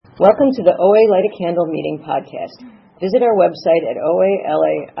Welcome to the OA Light a Candle Meeting podcast. Visit our website at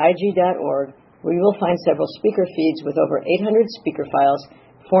oalaig.org, where you will find several speaker feeds with over 800 speaker files,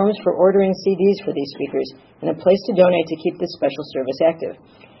 forms for ordering CDs for these speakers, and a place to donate to keep this special service active.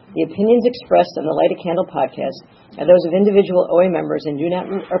 The opinions expressed on the Light a Candle podcast are those of individual OA members and do not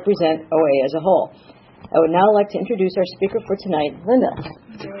represent OA as a whole. I would now like to introduce our speaker for tonight, Linda.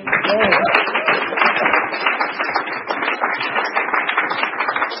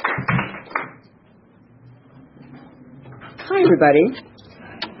 Hi, everybody.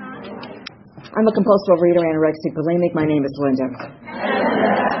 I'm a compulsive overeater, anorexic, bulimic. My name is Linda.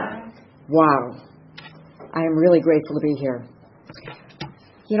 Wow. I am really grateful to be here.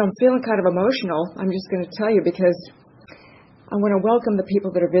 You know, I'm feeling kind of emotional. I'm just going to tell you because I want to welcome the people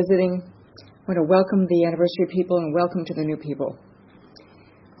that are visiting. I want to welcome the anniversary people and welcome to the new people.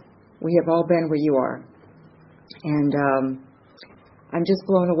 We have all been where you are. And I'm just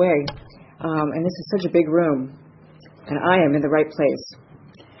blown away. And this is such a big room. And I am in the right place.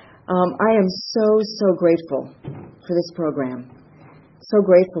 I am so grateful for this program. So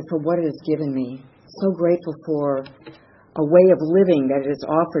grateful for what it has given me. So grateful for a way of living that it has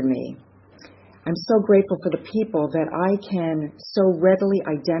offered me. I'm so grateful for the people that I can so readily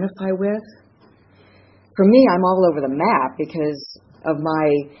identify with. For me, I'm all over the map because of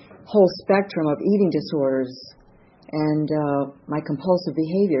my whole spectrum of eating disorders and my compulsive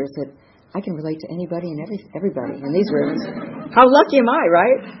behaviors that I can relate to anybody and everybody in these rooms. How lucky am I,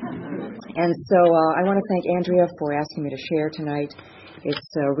 right? And so I want to thank Andrea for asking me to share tonight. It's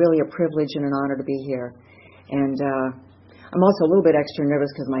really a privilege and an honor to be here. And I'm also a little bit extra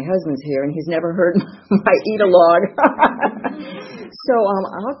nervous because my husband's here and he's never heard my eat-a-log. So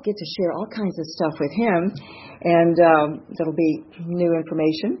I'll get to share all kinds of stuff with him, and that'll be new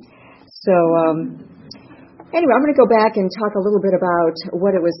information. So anyway, I'm going to go back and talk a little bit about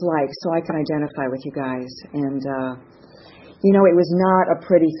what it was like so I can identify with you guys. And, you know, it was not a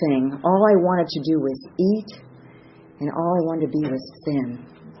pretty thing. All I wanted to do was eat, and all I wanted to be was thin.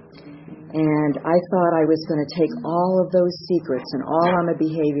 And I thought I was going to take all of those secrets and all of my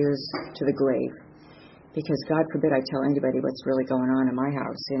behaviors to the grave. Because God forbid I tell anybody what's really going on in my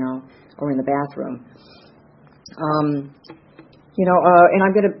house, you know, or in the bathroom. You know, and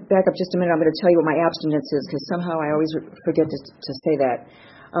I'm going to back up just a minute. I'm going to tell you what my abstinence is, because somehow I always forget to say that.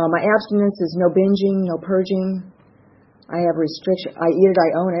 My abstinence is no binging, no purging. I have restriction. I eat it, I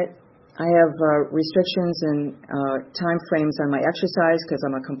own it. I have restrictions and time frames on my exercise because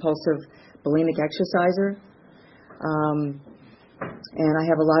I'm a compulsive bulimic exerciser. And I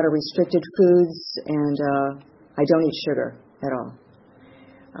have a lot of restricted foods, and I don't eat sugar at all.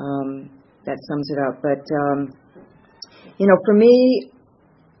 That sums it up. But you know, for me,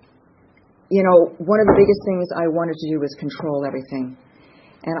 you know, one of the biggest things I wanted to do was control everything.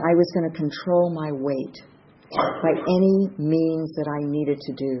 And I was going to control my weight by any means that I needed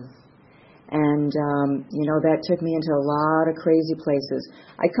to do. And, you know, that took me into a lot of crazy places.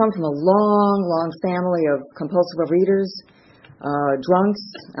 I come from a long family of compulsive overeaters, drunks,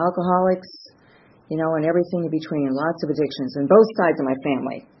 alcoholics, you know, and everything in between. Lots of addictions on both sides of my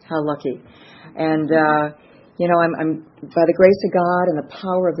family. How lucky. And, you know, I'm by the grace of God and the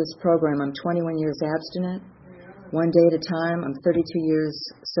power of this program, I'm 21 years abstinent, one day at a time. I'm 32 years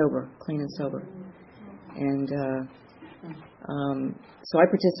sober, clean and sober. And so I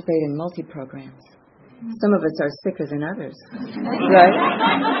participate in multi-programs. Some of us are sicker than others, right?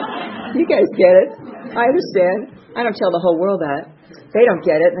 You guys get it. I understand. I don't tell the whole world that. They don't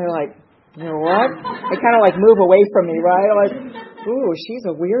get it, and they're like, you know what? They kind of like move away from me, right? I'm like, ooh, she's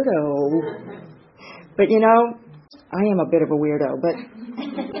a weirdo. But, you know, I am a bit of a weirdo, but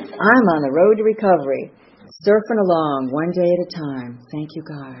I'm on the road to recovery, surfing along one day at a time. Thank you,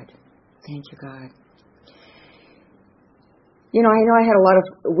 God. Thank you, God. You know I had a lot of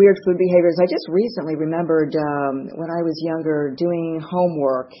weird food behaviors. I just recently remembered when I was younger doing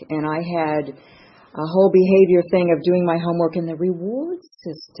homework, and I had a whole behavior thing of doing my homework in the reward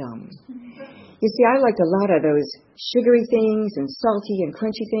system. You see, I liked a lot of those sugary things and salty and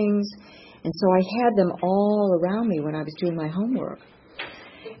crunchy things. And so I had them all around me when I was doing my homework.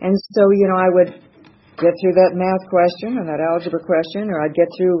 And so, you know, I would get through that math question or that algebra question, or I'd get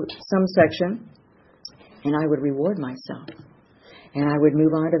through some section, and I would reward myself. And I would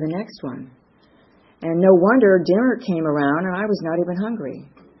move on to the next one. And no wonder dinner came around, and I was not even hungry.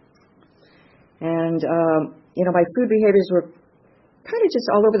 And, you know, my food behaviors were kind of just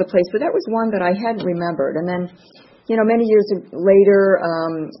all over the place, but that was one that I hadn't remembered. And then, you know, many years later,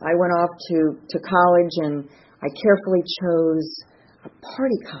 I went off to college, and I carefully chose a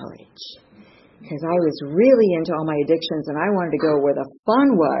party college. because I was really into all my addictions, and I wanted to go where the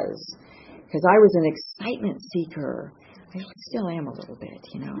fun was, because I was an excitement seeker. I still am a little bit,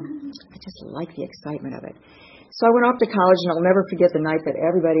 I just like the excitement of it. So I went off to college, and I'll never forget the night that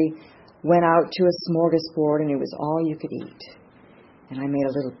everybody went out to a smorgasbord, and it was all you could eat. And I made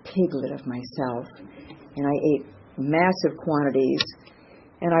a little piglet of myself, and I ate massive quantities,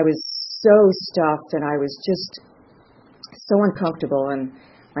 and I was so stuffed, and I was just so uncomfortable. And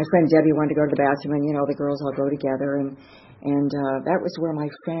my friend Debbie wanted to go to the bathroom, and the girls all go together, and that was where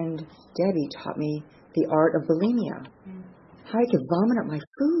my friend Debbie taught me the art of bulimia, how I could vomit up my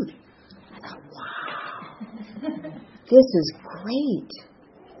food. I thought, wow, this is great.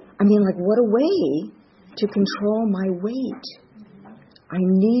 I mean, what a way to control my weight. I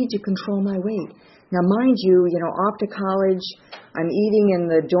need to control my weight. Now, mind you, off to college, I'm eating in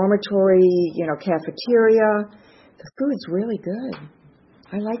the dormitory, cafeteria. The food's really good.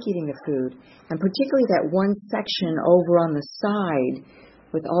 I like eating the food. And particularly that one section over on the side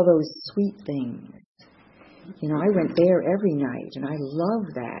with all those sweet things. I went there every night, and I love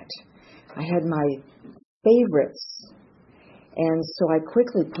that. I had my favorites. And so I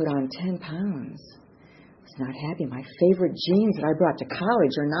quickly put on 10 pounds. I was not happy. My favorite jeans that I brought to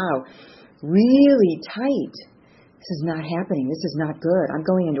college are now really tight. This is not happening. This is not good. I'm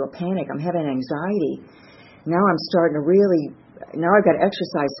going into a panic. I'm having anxiety. Now I'm starting to now I've got to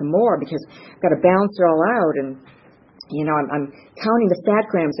exercise some more because I've got to balance it all out. And, I'm counting the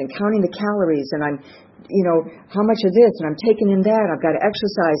fat grams and counting the calories, and I'm, how much of this, and I'm taking in that. I've got to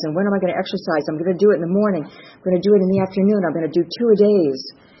exercise, and when am I going to exercise? I'm going to do it in the morning. I'm going to do it in the afternoon. I'm going to do 2 a days,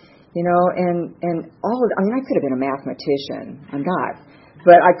 and all of, I could have been a mathematician. I'm not.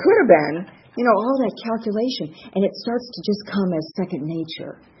 But I could have been, all that calculation, and it starts to just come as second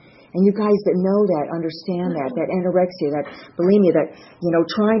nature. And you guys that know that, understand that anorexia, that bulimia, that,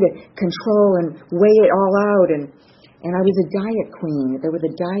 trying to control and weigh it all out. And I was a diet queen. There were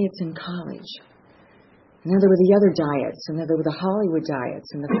the diets in college. And then there were the other diets. And then there were the Hollywood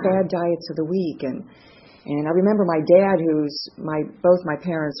diets and the fad diets of the week. And I remember my dad, both my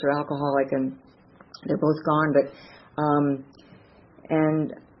parents are alcoholic, and they're both gone, but,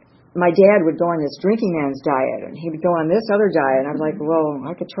 and my dad would go on this drinking man's diet, and he would go on this other diet, and I was like, well,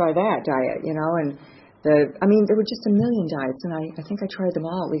 I could try that diet, and there were just a million diets, and I think I tried them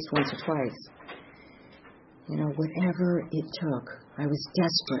all at least once or twice. Whatever it took. I was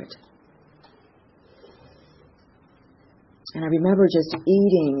desperate. And I remember just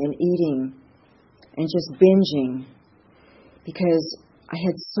eating and just binging because I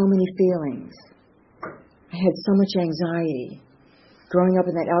had so many feelings. I had so much anxiety. Growing up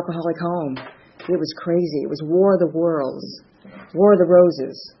in that alcoholic home, it was crazy. It was War of the Worlds. War of the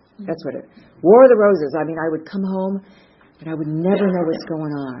Roses. That's what War of the Roses. I would come home and I would never know what's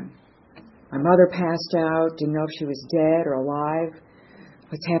going on. My mother passed out, didn't know if she was dead or alive.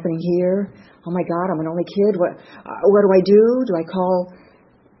 What's happening here? Oh my God, I'm an only kid. What do I do? Do I call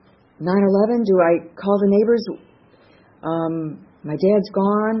 911? Do I call the neighbors? My dad's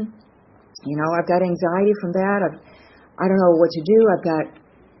gone. I've got anxiety from that. I don't know what to do.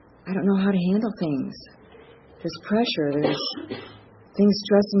 I don't know how to handle things. There's pressure. There's things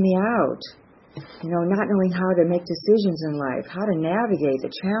stressing me out. Not knowing how to make decisions in life, how to navigate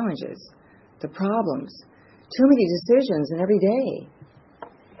the challenges, the problems. Too many decisions in every day.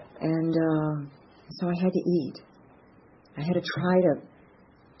 And so I had to eat. I had to try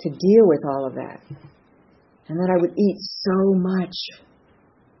to deal with all of that. And then I would eat so much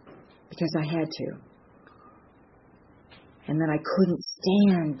because I had to. And then I couldn't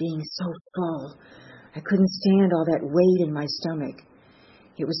stand being so full. I couldn't stand all that weight in my stomach.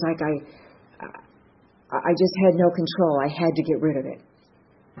 It was like I just had no control. I had to get rid of it.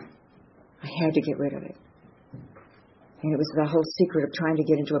 I had to get rid of it. And it was the whole secret of trying to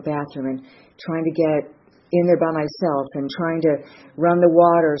get into a bathroom and trying to get in there by myself and trying to run the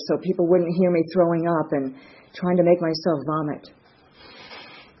water so people wouldn't hear me throwing up and trying to make myself vomit.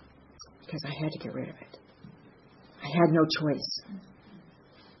 Because I had to get rid of it. I had no choice.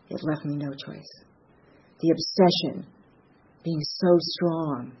 It left me no choice. The obsession being so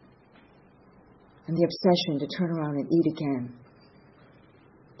strong. And the obsession to turn around and eat again.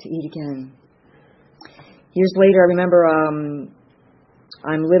 To eat again. Years later, I remember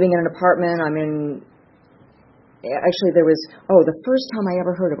I'm living in an apartment. Actually, the first time I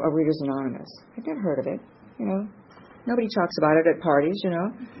ever heard of Overeaters Anonymous. I'd never heard of it, Nobody talks about it at parties,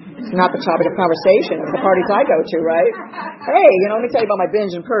 It's not the topic of conversation at the parties I go to, right? Hey, let me tell you about my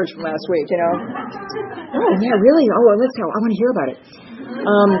binge and purge from last week, Oh, yeah, really? Oh, well, let's go. I want to hear about it.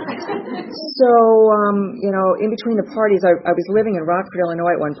 In between the parties, I was living in Rockford,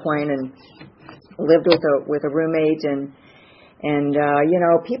 Illinois at one point, and lived with a roommate, and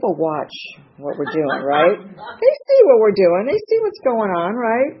people watch what we're doing, right? They see what we're doing. They see what's going on,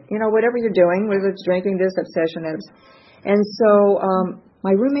 right? Whatever you're doing, whether it's drinking, this, obsession, that. And so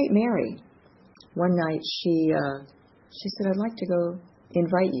my roommate, Mary, one night she said, I'd like to go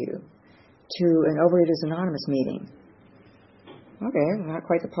invite you to an Overeaters Anonymous meeting. Okay, not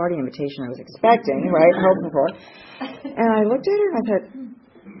quite the party invitation I was expecting, right? Hoping for. And I looked at her and I said,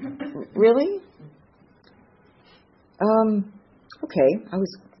 really? Okay, I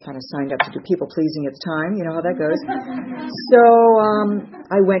was kind of signed up to do people pleasing at the time. You know how that goes. So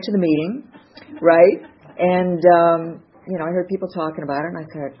I went to the meeting, right? And, I heard people talking about it, and I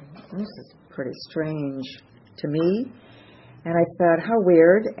thought, this is pretty strange to me. And I thought, how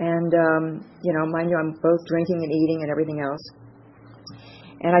weird. And, mind you, I'm both drinking and eating and everything else.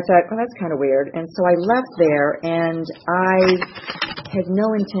 And I thought, that's kind of weird. And so I left there, and I had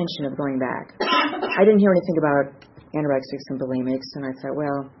no intention of going back. I didn't hear anything about anorexics and bulimics, and I thought,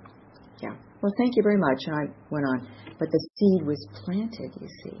 well, thank you very much, and I went on. But the seed was planted, you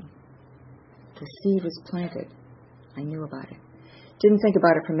see. The seed was planted. I knew about it. Didn't think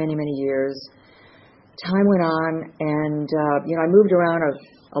about it for many, many years. Time went on, and, I moved around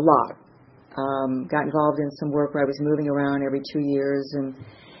a lot. Got involved in some work where I was moving around every 2 years, and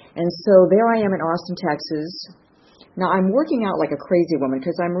so there I am in Austin, Texas. Now, I'm working out like a crazy woman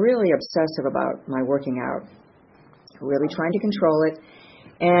because I'm really obsessive about my working out. Really trying to control it.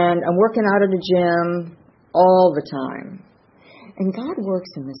 And I'm working out at the gym all the time. And God works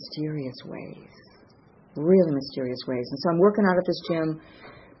in mysterious ways. Really mysterious ways. And so I'm working out at this gym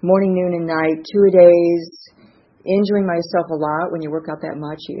morning, noon, and night, 2 a days, injuring myself a lot. When you work out that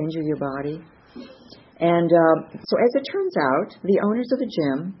much, you injure your body. And so as it turns out, the owners of the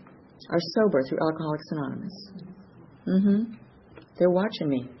gym are sober through Alcoholics Anonymous. They're watching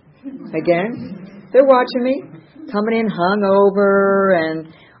me. Again, they're watching me. Coming in hungover and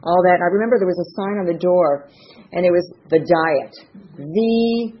all that. I remember there was a sign on the door, and it was the diet.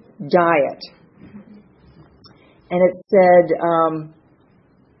 The diet. And it said,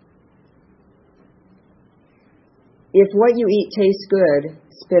 if what you eat tastes good,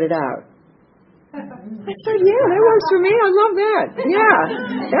 spit it out. I said, yeah, that works for me. I love that. Yeah,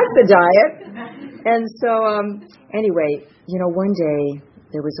 that's the diet. And so, anyway, one day,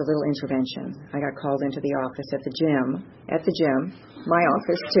 there was a little intervention. I got called into the office at the gym, my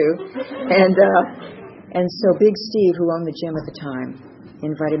office too. And so Big Steve, who owned the gym at the time,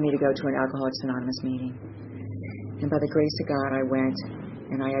 invited me to go to an Alcoholics Anonymous meeting. And by the grace of God, I went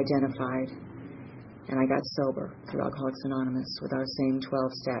and I identified and I got sober through Alcoholics Anonymous with our same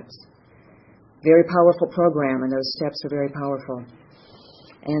 12 steps. Very powerful program, and those steps are very powerful.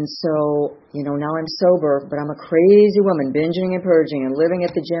 And so, now I'm sober, but I'm a crazy woman, binging and purging and living at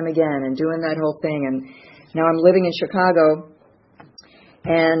the gym again and doing that whole thing. And now I'm living in Chicago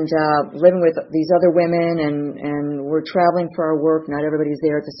and living with these other women, and we're traveling for our work. Not everybody's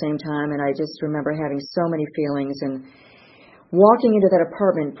there at the same time. And I just remember having so many feelings and walking into that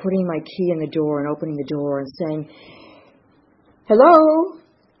apartment, putting my key in the door and opening the door and saying, hello,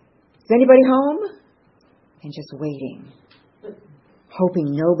 is anybody home? And just waiting. Hoping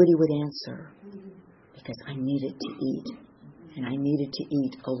nobody would answer because I needed to eat, and I needed to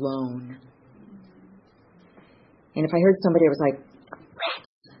eat alone. And if I heard somebody, I was like,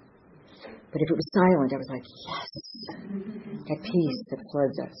 rats. But if it was silent, I was like, yes, that peace that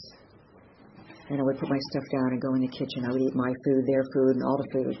floods us. And I would put my stuff down and go in the kitchen. I would eat my food, their food, and all the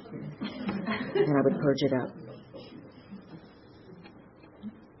food. And I would purge it up.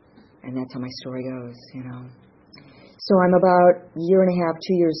 And that's how my story goes, So I'm about a year and a half,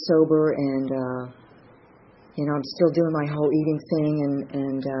 2 years sober, and, I'm still doing my whole eating thing.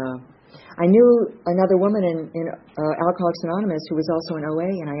 And I knew another woman in Alcoholics Anonymous who was also in OA,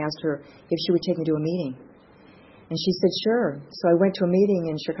 and I asked her if she would take me to a meeting. And she said, sure. So I went to a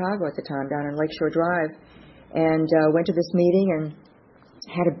meeting in Chicago at the time, down on Lakeshore Drive, and went to this meeting and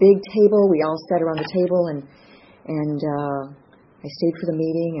had a big table. We all sat around the table, and I stayed for the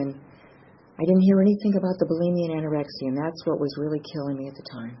meeting, and I didn't hear anything about the bulimia and anorexia, and that's what was really killing me at the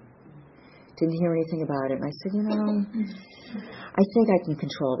time. Didn't hear anything about it. And I said, I think I can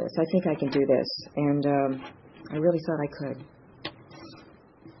control this. I think I can do this. And I really thought I could.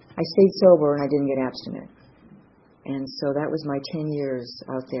 I stayed sober, and I didn't get abstinent. And so that was my 10 years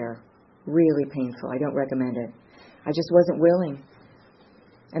out there. Really painful. I don't recommend it. I just wasn't willing.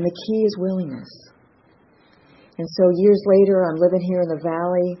 And the key is willingness. And so years later, I'm living here in the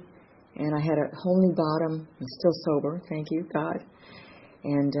valley, and I had a whole new bottom. I'm still sober, thank you, God.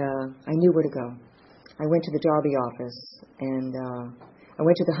 And I knew where to go. I went to the Darby office, and I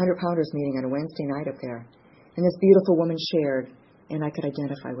went to the 100-pounders meeting on a Wednesday night up there, and this beautiful woman shared, and I could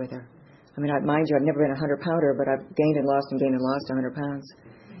identify with her. I mean, mind you, I've never been a 100-pounder, but I've gained and lost 100 pounds,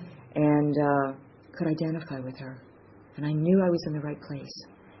 and could identify with her. And I knew I was in the right place.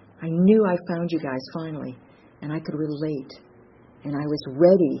 I knew I found you guys finally, and I could relate, and I was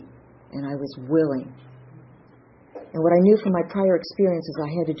ready, and I was willing. And what I knew from my prior experience is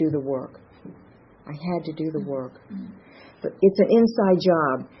I had to do the work. I had to do the work. But it's an inside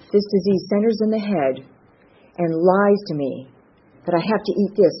job. This disease centers in the head and lies to me that I have to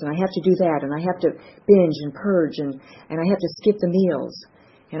eat this and I have to do that and I have to binge and purge and I have to skip the meals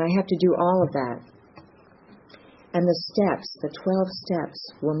and I have to do all of that. And the steps, the 12 steps,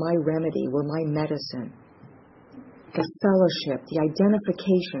 were my remedy, were my medicine. The fellowship, the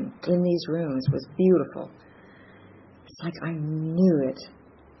identification in these rooms was beautiful. It's like I knew it.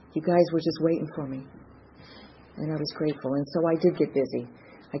 You guys were just waiting for me. And I was grateful. And so I did get busy.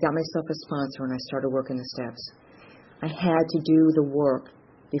 I got myself a sponsor and I started working the steps. I had to do the work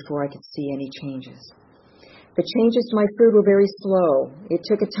before I could see any changes. The changes to my food were very slow. It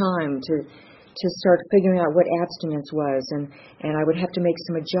took a time to start figuring out what abstinence was, and I would have to make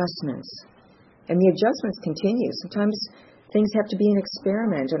some adjustments. And the adjustments continue. Sometimes things have to be an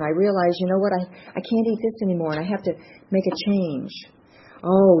experiment, and I realize, you know what, I can't eat this anymore, and I have to make a change.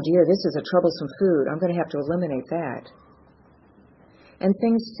 Oh, dear, this is a troublesome food. I'm going to have to eliminate that. And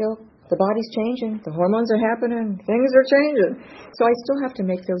things still, the body's changing, the hormones are happening, things are changing. So I still have to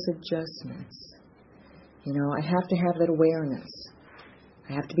make those adjustments. You know, I have to have that awareness.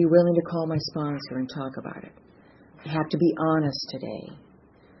 I have to be willing to call my sponsor and talk about it. I have to be honest today.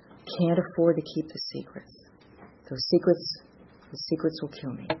 Can't afford to keep the secrets. The secrets will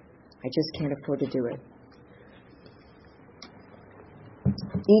kill me. I just can't afford to do it.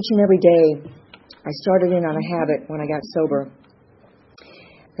 Each and every day, I started in on a habit when I got sober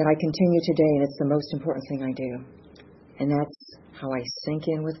that I continue today, and it's the most important thing I do. And that's how I sync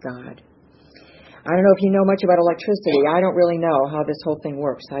in with God. I don't know if you know much about electricity. I don't really know how this whole thing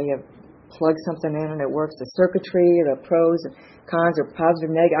works. How you plug something in and it works. The circuitry, the pros and cons, or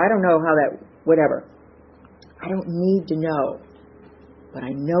positive, negative. I don't know how that, whatever. I don't need to know. But I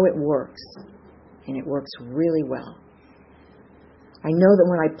know it works. And it works really well. I know that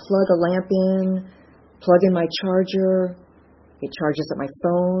when I plug a lamp in, plug in my charger, it charges up my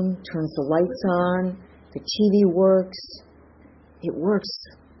phone, turns the lights on, the TV works. It works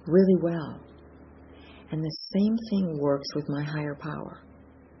really well. And the same thing works with my higher power.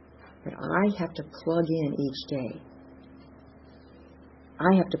 But I have to plug in each day.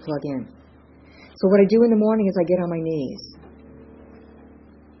 I have to plug in. So what I do in the morning is I get on my knees.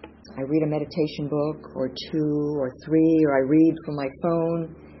 I read a meditation book or 2 or 3, or I read from my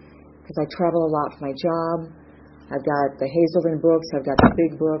phone because I travel a lot for my job. I've got the Hazelden books. I've got the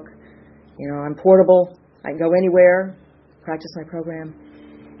big book. You know, I'm portable. I can go anywhere, practice my program.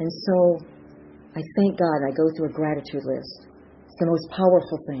 And so I thank God. I go through a gratitude list. It's the most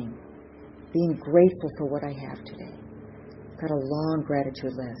powerful thing. Being grateful for what I have today. I've got a long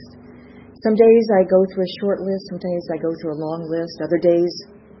gratitude list. Some days I go through a short list. Some days I go through a long list. Other days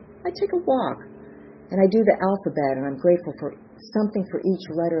I take a walk. And I do the alphabet, and I'm grateful for something for each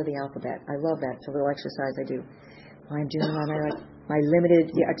letter of the alphabet. I love that. It's a little exercise I do. While I'm doing my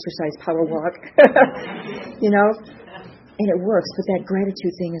limited exercise power walk. You know? And it works, but that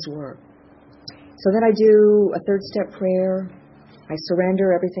gratitude thing is work. So then I do a 3rd step prayer. I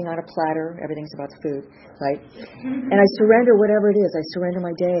surrender everything on a platter. Everything's about the food, right? And I surrender whatever it is. I surrender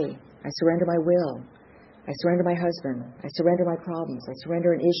my day. I surrender my will. I surrender my husband. I surrender my problems. I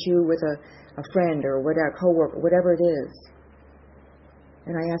surrender an issue with a friend or whatever, coworker, whatever it is.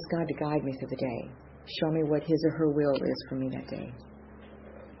 And I ask God to guide me through the day. Show me what His or her will is for me that day.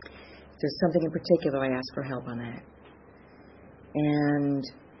 If there's something in particular, I ask for help on that. And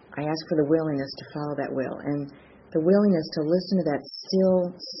I ask for the willingness to follow that will. And the willingness to listen to that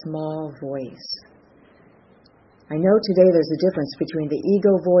still, small voice. I know today there's a difference between the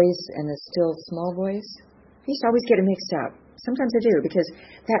ego voice and the still, small voice. I used to always get it mixed up. Sometimes I do, because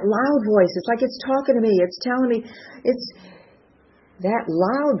that loud voice, it's like it's talking to me. It's telling me, that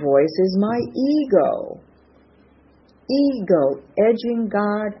loud voice is my ego. Ego edging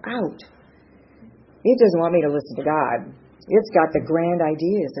God out. It doesn't want me to listen to God. It's got the grand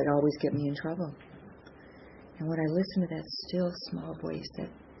ideas that always get me in trouble. And when I listen to that still small voice,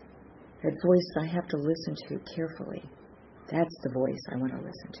 that voice that I have to listen to carefully, that's the voice I want to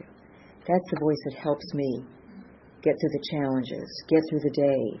listen to. That's the voice that helps me get through the challenges, get through the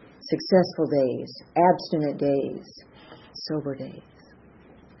day, successful days, abstinent days, sober days.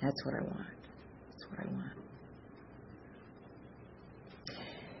 That's what I want. That's what I want.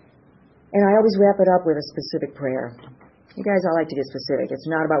 And I always wrap it up with a specific prayer. You guys, I like to get specific. It's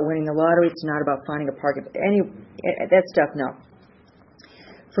not about winning the lottery. It's not about finding a park. That stuff, no.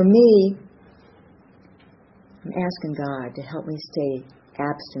 For me, I'm asking God to help me stay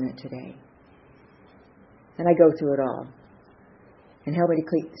abstinent today. And I go through it all. And help me to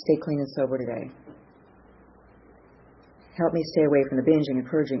stay clean and sober today. Help me stay away from the binging and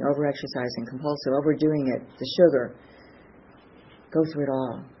purging, over-exercising, compulsive, overdoing it, the sugar. Go through it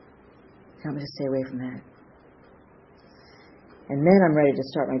all. Help me to stay away from that. And then I'm ready to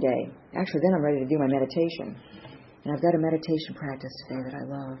start my day. Actually, then I'm ready to do my meditation. And I've got a meditation practice today that I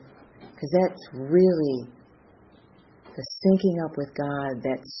love. Because that's really the syncing up with God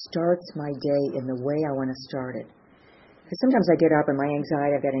that starts my day in the way I want to start it. Because sometimes I get up and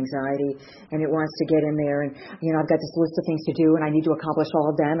I've got anxiety, and it wants to get in there, and, I've got this list of things to do, and I need to accomplish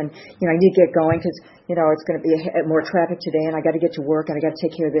all of them, and, I need to get going because, it's going to be more traffic today, and I got to get to work, and I got to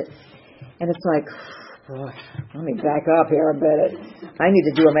take care of it. And it's like, boy, let me back up here a bit. I need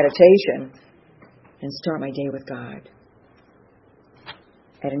to do a meditation and start my day with God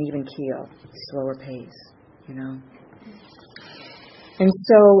at an even keel, slower pace, And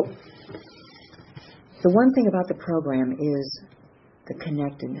so, the one thing about the program is the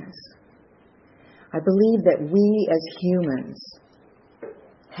connectedness. I believe that we as humans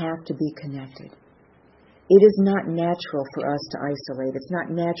have to be connected. It is not natural for us to isolate. It's not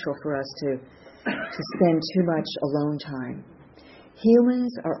natural for us to spend too much alone time.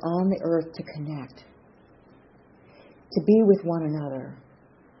 Humans are on the earth to connect, to be with one another,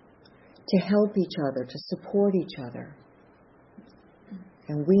 to help each other, to support each other.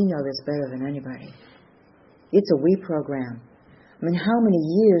 And we know this better than anybody. It's a we program. I mean, how many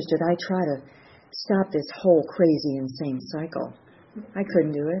years did I try to stop this whole crazy, insane cycle? I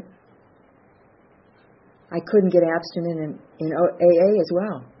couldn't do it. I couldn't get abstinent in AA as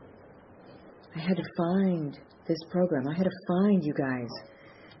well. I had to find this program. I had to find you guys.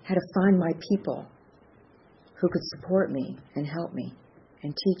 I had to find my people who could support me and help me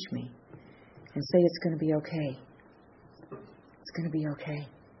and teach me and say it's going to be okay. It's going to be okay.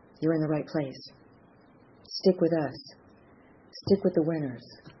 You're in the right place. Stick with us. Stick with the winners.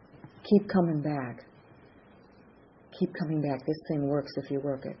 Keep coming back. Keep coming back. This thing works if you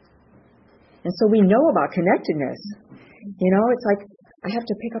work it. And so we know about connectedness. It's like I have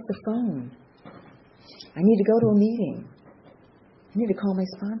to pick up the phone. I need to go to a meeting. I need to call my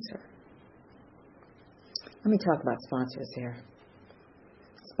sponsor. Let me talk about sponsors here.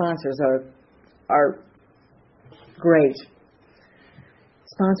 Sponsors are great.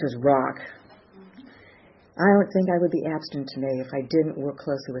 Sponsors rock. I don't think I would be abstinent today if I didn't work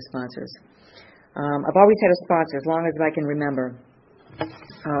closely with sponsors. I've always had a sponsor as long as I can remember.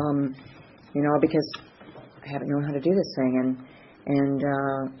 Because I haven't known how to do this thing, and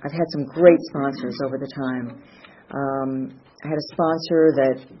I've had some great sponsors over the time. I had a sponsor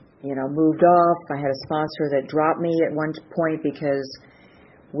that moved off. I had a sponsor that dropped me at one point because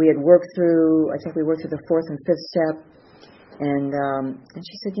we had worked through. I think we worked through the fourth and fifth step, and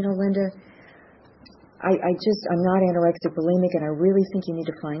she said, Linda, I'm not anorexic bulimic, and I really think you need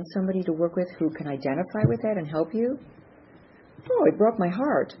to find somebody to work with who can identify with that and help you. Oh, it broke my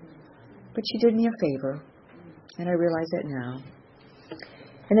heart. But she did me a favor, and I realize that now.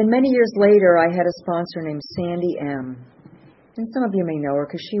 And then many years later, I had a sponsor named Sandy M. And some of you may know her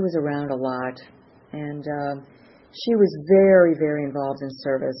because she was around a lot. And she was very, very involved in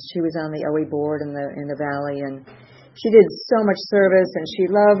service. She was on the OA board in the Valley, and she did so much service, and she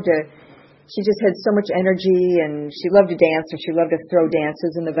just had so much energy, and she loved to dance, and she loved to throw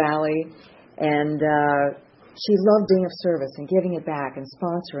dances in the Valley. And she loved being of service and giving it back and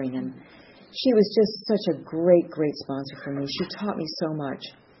sponsoring, and she was just such a great, great sponsor for me. She taught me so much.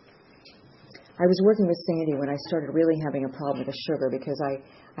 I was working with Sandy when I started really having a problem with the sugar because I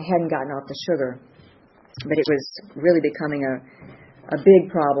hadn't gotten off the sugar, but it was really becoming a big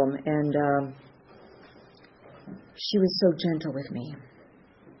problem, and she was so gentle with me.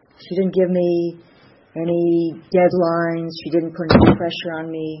 She didn't give me any deadlines. She didn't put any pressure on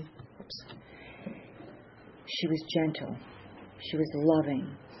me. She was gentle. She was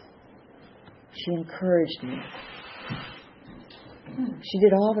loving. She encouraged me. She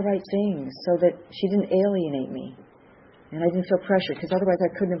did all the right things so that she didn't alienate me. And I didn't feel pressured because otherwise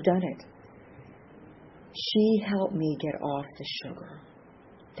I couldn't have done it. She helped me get off the sugar.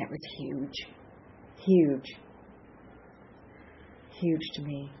 That was huge. Huge. Huge to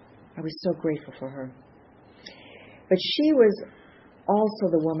me. I was so grateful for her. But she was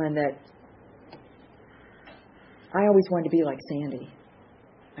also the woman that I always wanted to be like Sandy.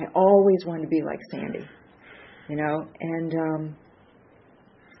 I always wanted to be like Sandy, and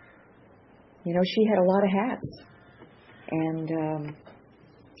She had a lot of hats. And,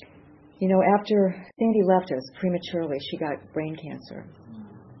 after Sandy left us prematurely, she got brain cancer.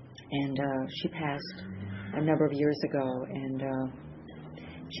 And she passed a number of years ago. And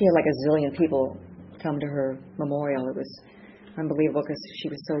she had like a zillion people come to her memorial. It was unbelievable because she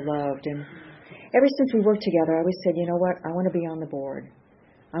was so loved. And ever since we worked together, I always said, you know what, I want to be on the board.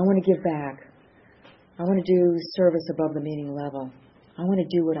 I want to give back. I want to do service above the meeting level. I want to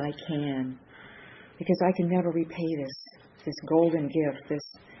do what I can, because I can never repay this golden gift,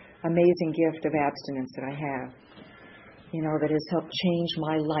 this amazing gift of abstinence that I have, that has helped change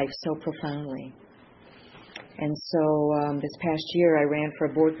my life so profoundly. And so this past year I ran for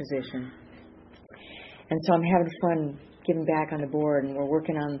a board position. And so I'm having fun giving back on the board, and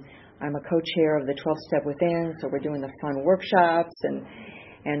I'm a co-chair of the 12-Step Within, so we're doing the fun workshops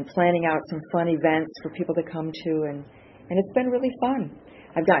and planning out some fun events for people to come to, and it's been really fun.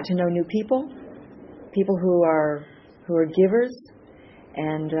 I've gotten to know new people who are givers,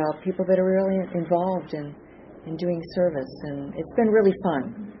 and people that are really involved in doing service, and it's been really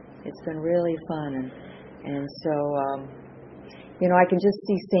fun. It's been really fun, and so I can just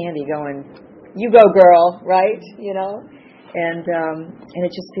see Sandy going, "You go, girl," right? And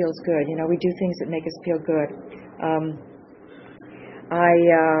it just feels good. We do things that make us feel good.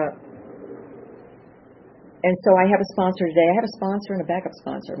 And so I have a sponsor today. I have a sponsor and a backup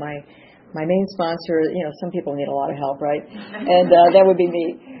sponsor. My main sponsor, some people need a lot of help, right? And that would be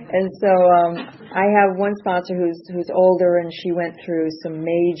me. And so I have one sponsor who's older, and she went through some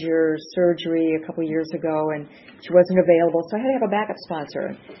major surgery a couple years ago, and she wasn't available. So I had to have a backup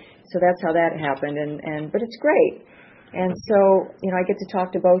sponsor. So that's how that happened. But it's great. And so, I get to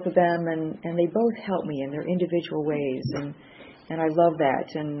talk to both of them, and they both help me in their individual ways, and I love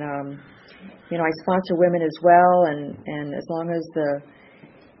that. And I sponsor women as well, and as long as the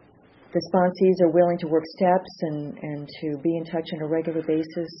sponsees are willing to work steps and to be in touch on a regular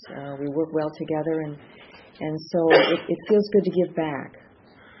basis, we work well together, and so it feels good to give back.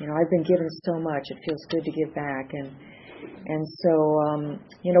 I've been given so much; it feels good to give back, and so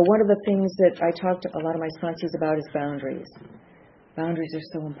one of the things that I talk to a lot of my sponsees about is boundaries. Boundaries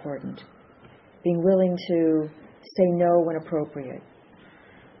are so important. Being willing to say no when appropriate.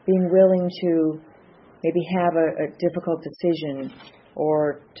 Being willing to maybe have a difficult decision,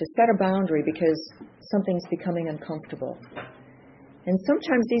 or to set a boundary because something's becoming uncomfortable. And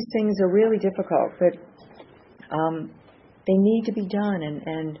sometimes these things are really difficult, but they need to be done.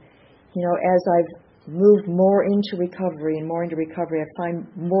 And as I've moved more into recovery, I find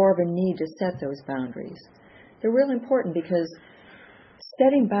more of a need to set those boundaries. They're really important because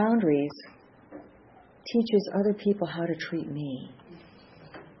setting boundaries teaches other people how to treat me.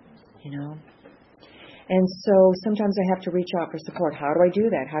 And so sometimes I have to reach out for support. How do I do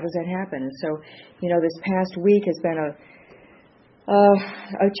that? How does that happen? And so, this past week has been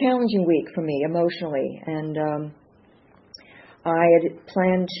a challenging week for me emotionally. And I had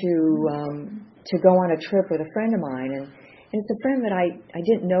planned to go on a trip with a friend of mine, and it's a friend that I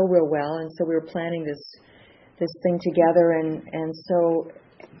didn't know real well, and so we were planning this thing together, and so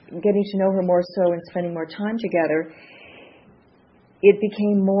getting to know her more so and spending more time together, it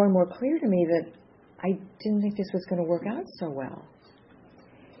became more and more clear to me that I didn't think this was going to work out so well.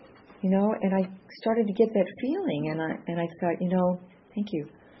 And I started to get that feeling, and I thought, thank you.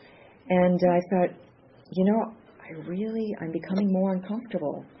 And I thought, I'm becoming more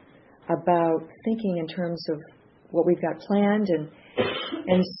uncomfortable about thinking in terms of what we've got planned, and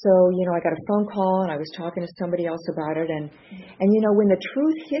so, I got a phone call, and I was talking to somebody else about it, and when the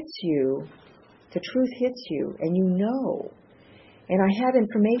truth hits you, and and I have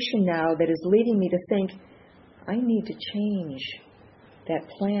information now that is leading me to think, I need to change that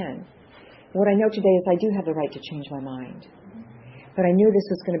plan. What I know today is I do have the right to change my mind. But I knew this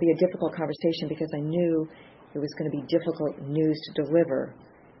was going to be a difficult conversation because I knew it was going to be difficult news to deliver,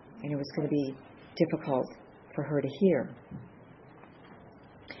 and it was going to be difficult for her to hear.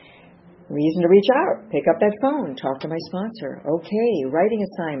 Reason to reach out, pick up that phone, talk to my sponsor. Okay, writing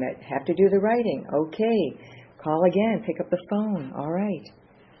assignment, have to do the writing. Okay. Call again, pick up the phone. All right.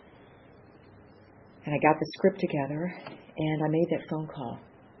 And I got the script together, and I made that phone call.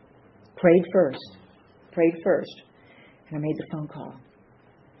 Prayed first, and I made the phone call.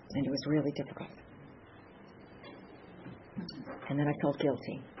 And it was really difficult. And then I felt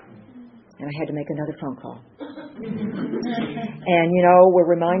guilty, and I had to make another phone call. And, we're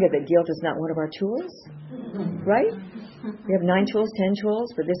reminded that guilt is not one of our tools, right? We have 9 tools, 10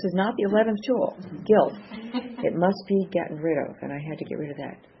 tools, but this is not the 11th tool, guilt. It must be gotten rid of, and I had to get rid of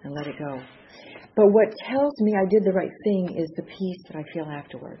that and let it go. But what tells me I did the right thing is the peace that I feel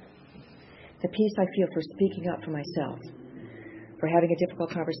afterward. The peace I feel for speaking up for myself, for having a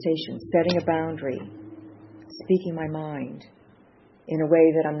difficult conversation, setting a boundary, speaking my mind in a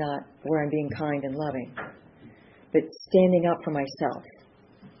way that I'm not, where I'm being kind and loving, but standing up for myself,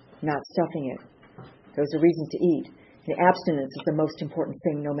 not stuffing it. Those are reasons to eat. And abstinence is the most important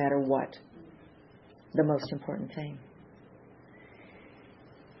thing no matter what. The most important thing.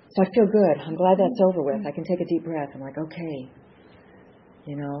 So I feel good. I'm glad that's over with. I can take a deep breath. I'm like, okay,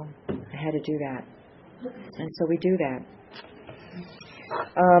 I had to do that. And so we do that.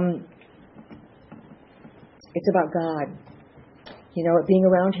 It's about God. Being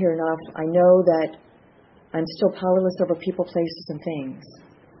around here enough, I know that I'm still powerless over people, places, and things.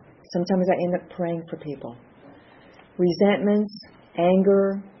 Sometimes I end up praying for people. Resentments,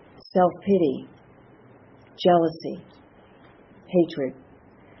 anger, self-pity, jealousy, hatred.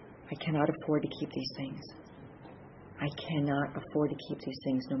 I cannot afford to keep these things. I cannot afford to keep these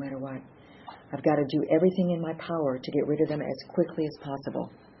things no matter what. I've got to do everything in my power to get rid of them as quickly as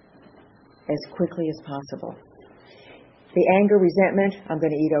possible. As quickly as possible. The anger, resentment, I'm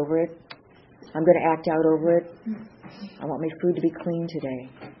going to eat over it. I'm going to act out over it. I want my food to be clean today.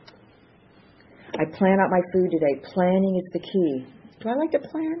 I plan out my food today. Planning is the key. Do I like to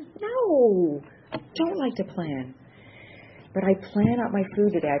plan? No. I don't like to plan. But I plan out my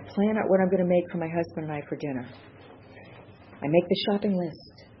food today. I plan out what I'm going to make for my husband and I for dinner. I make the shopping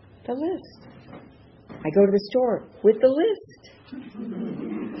list. The list. I go to the store with the list.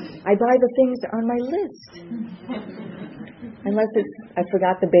 I buy the things on my list. Unless I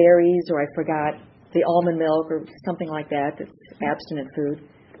forgot the berries or I forgot the almond milk or something like that that's abstinent food.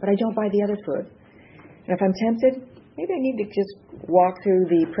 But I don't buy the other food. And if I'm tempted, maybe I need to just walk through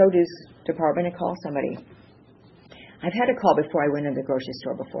the produce department and call somebody. I've had a call before I went into the grocery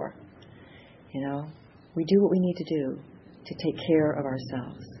store before. We do what we need to do to take care of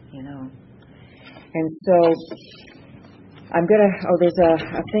ourselves, And so there's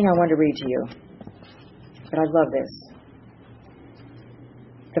a thing I want to read to you. But I love this.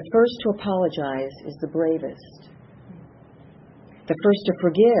 The first to apologize is the bravest. The first to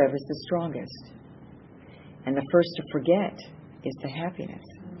forgive is the strongest. And the first to forget is the happiness.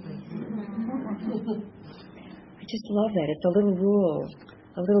 I just love that. It's a little rule,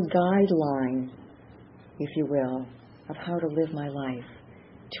 a little guideline, if you will, of how to live my life.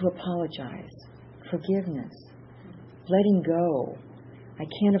 To apologize, forgiveness, letting go. I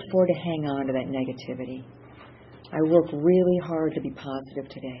can't afford to hang on to that negativity. I work really hard to be positive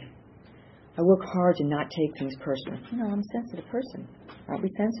today. I work hard to not take things personal. I'm a sensitive person. Aren't we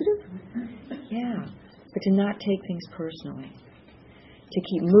sensitive? Yeah. But to not take things personally. To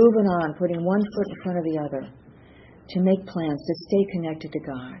keep moving on, putting one foot in front of the other. To make plans, to stay connected to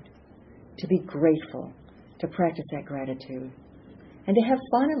God. To be grateful. To practice that gratitude. And to have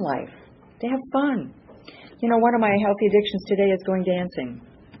fun in life. To have fun. One of my healthy addictions today is going dancing.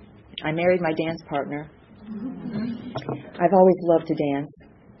 I married my dance partner. I've always loved to dance.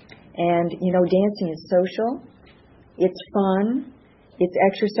 And, dancing is social. It's fun. It's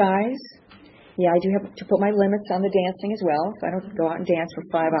exercise. Yeah, I do have to put my limits on the dancing as well. So I don't go out and dance for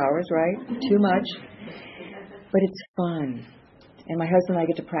 5 hours, right? Too much. But it's fun. And my husband and I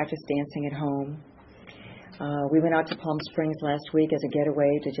get to practice dancing at home. We went out to Palm Springs last week as a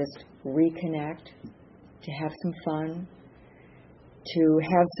getaway to just reconnect, to have some fun, to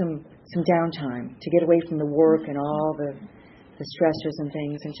have some downtime, to get away from the work and all the stressors and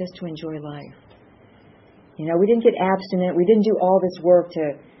things, and just to enjoy life. We didn't get abstinent. We didn't do all this work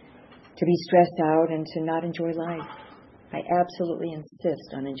to be stressed out and to not enjoy life. I absolutely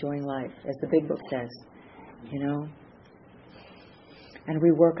insist on enjoying life, as the big book says, And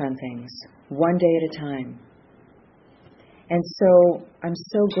we work on things, one day at a time. And so I'm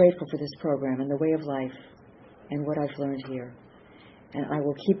so grateful for this program and the way of life and what I've learned here. And I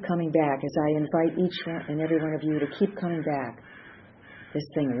will keep coming back as I invite each and every one of you to keep coming back. This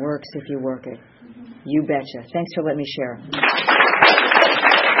thing works if you work it. You betcha. Thanks for letting me share.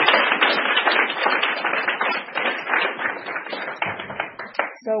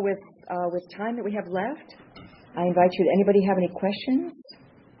 So with time that we have left, I invite you. Anybody have any questions?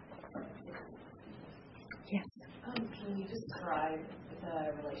 Yes. Can you describe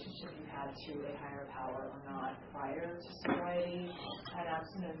the relationship you had to a higher power or not prior to sobriety and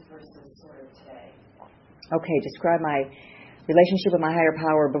abstinence versus sort of today? Okay, describe my relationship with my higher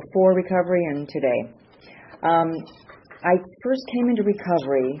power before recovery and today. I first came into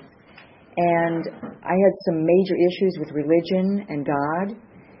recovery and I had some major issues with religion and God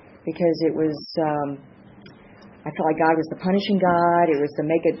because it was, I felt like God was the punishing God. It was the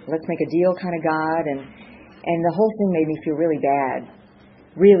let's make a deal kind of God. And the whole thing made me feel really bad.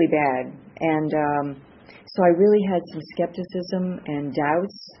 Really bad. And so I really had some skepticism and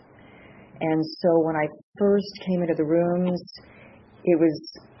doubts. And so when I first came into the rooms, it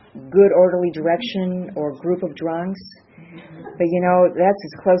was good orderly direction or group of drunks. But that's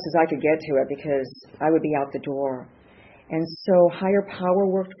as close as I could get to it because I would be out the door. And so higher power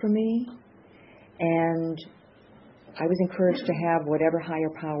worked for me, and I was encouraged to have whatever higher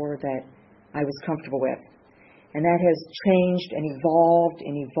power that I was comfortable with. And that has changed and evolved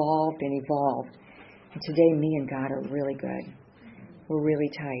and evolved and evolved. And today me and God are really good. We're really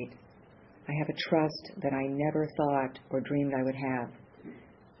tight. I have a trust that I never thought or dreamed I would have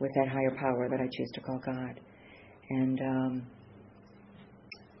with that higher power that I choose to call God. And,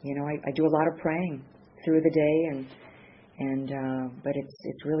 I do a lot of praying through the day, but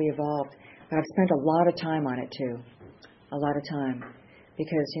it's really evolved. But I've spent a lot of time on it too, a lot of time,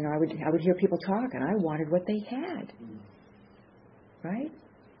 because I would hear people talk, and I wanted what they had. Right?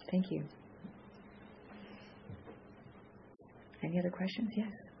 Thank you. Any other questions?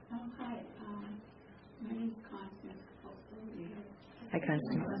 Yes. Hi. My name is Constance. Hi,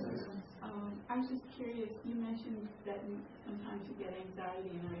 Constance. I was just curious. You mentioned that sometimes you get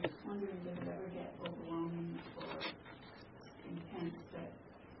anxiety, and I was wondering, does it ever get overwhelming or intense that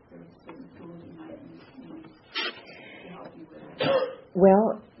there are certain tools you might use to help you with it?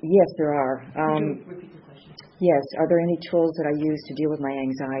 Well, yes, there are. Repeat the question. Yes. Are there any tools that I use to deal with my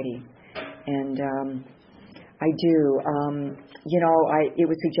anxiety? And I do. It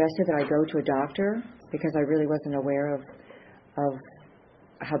was suggested that I go to a doctor because I really wasn't aware of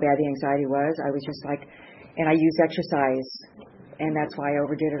how bad the anxiety was. I was just like, and I use exercise, and that's why I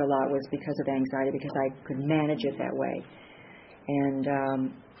overdid it a lot, was because of anxiety, because I could manage it that way. And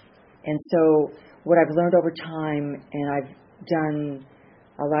so what I've learned over time, and I've done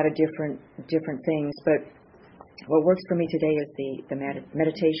a lot of different things, but what works for me today is the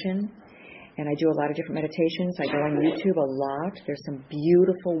meditation. And I do a lot of different meditations. I go on YouTube a lot. There's some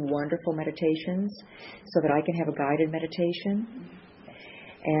beautiful, wonderful meditations so that I can have a guided meditation.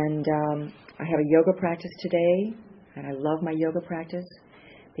 And I have a yoga practice today, and I love my yoga practice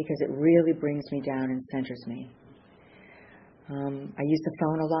because it really brings me down and centers me. I use the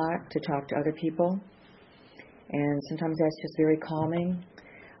phone a lot to talk to other people, and sometimes that's just very calming.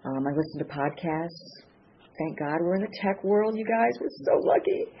 I listen to podcasts. Thank God we're in the tech world, you guys. We're so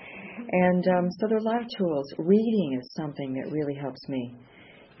lucky. And so there are a lot of tools. Reading is something that really helps me,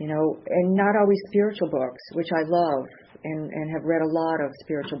 and not always spiritual books, which I love and have read a lot of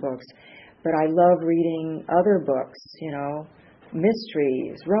spiritual books. But I love reading other books,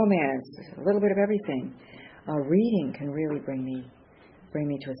 mysteries, romance, a little bit of everything. Reading can really bring me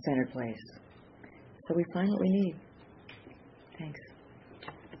to a centered place. So we find what we need. Thanks.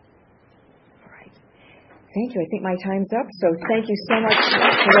 Thank you. I think my time's up. So thank you so much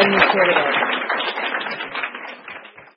for letting me share today.